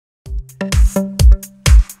Here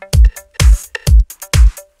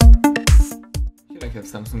I have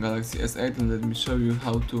Samsung Galaxy S8 and let me show you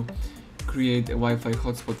how to create a Wi-Fi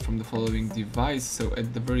hotspot from the following device. So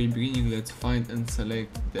at the very beginning, let's find and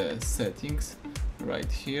select the settings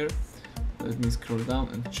right here. Let me scroll down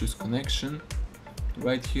and choose connection.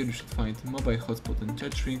 Right here you should find mobile hotspot and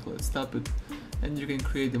touchscreen. Let's tap it and you can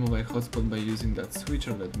create a mobile hotspot by using that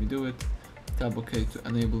switcher. Let me do it. Tap OK to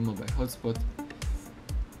enable mobile hotspot.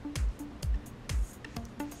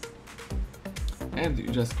 And you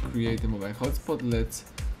just create a mobile hotspot. Let's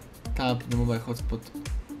tap the mobile hotspot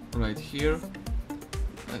right here.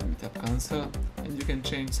 Let me tap cancel and you can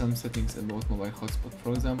change some settings about mobile hotspot.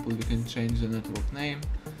 For example, you can change the network name,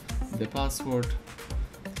 the password.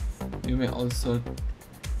 You may also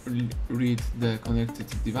read the connected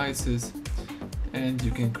devices, and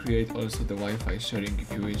you can create also the Wi-Fi sharing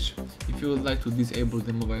if you wish. If you would like to disable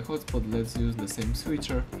the mobile hotspot, let's use the same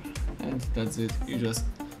switcher, and that's it. You just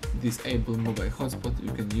disable mobile hotspot.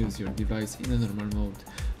 You can use your device in a normal mode.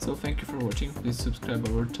 So thank you for watching. Please subscribe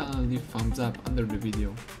our channel, leave thumbs up under the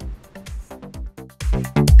video.